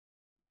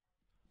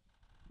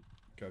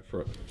Go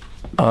for it.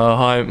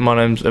 Hi, my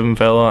name's Evan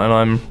Fowler and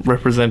I'm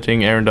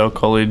representing Erindale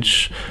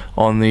College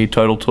on the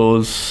Total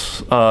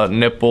Tours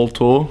netball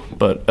tour,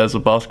 but as a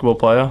basketball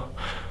player.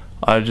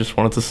 I just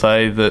wanted to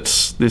say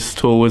that this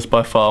tour was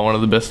by far one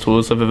of the best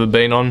tours I've ever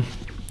been on,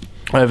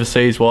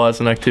 overseas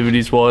wise and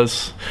activities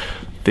wise.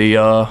 The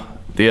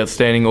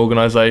outstanding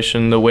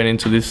organisation that went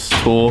into this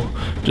tour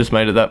just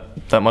made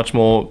it that much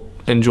more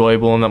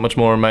enjoyable and that much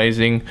more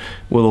amazing,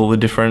 with all the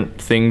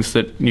different things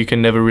that you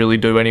can never really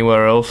do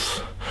anywhere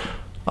else.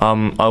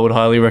 I would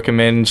highly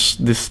recommend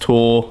this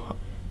tour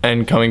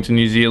and coming to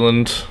New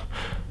Zealand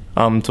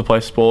to play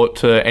sport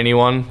to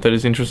anyone that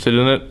is interested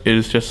in it. It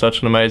is just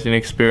such an amazing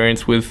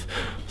experience with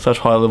such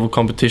high level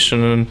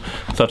competition and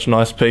such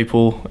nice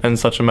people and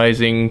such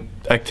amazing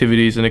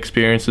activities and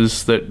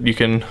experiences that you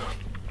can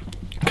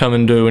come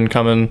and do and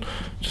come and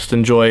just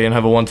enjoy and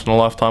have a once in a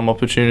lifetime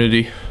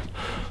opportunity.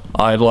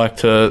 I'd like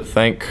to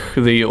thank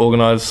the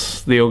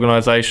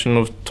organisation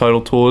of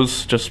Total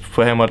Tours just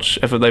for how much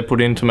effort they put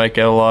in to make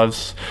our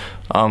lives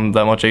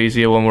that much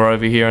easier when we're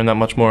over here and that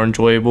much more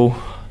enjoyable.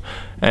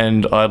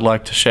 And I'd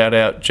like to shout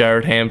out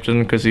Jared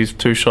Hampton because he's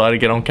too shy to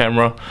get on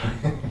camera.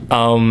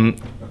 And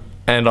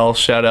I'll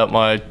shout out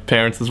my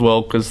parents as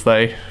well because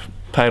they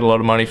paid a lot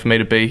of money for me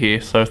to be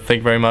here. So thank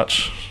you very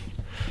much.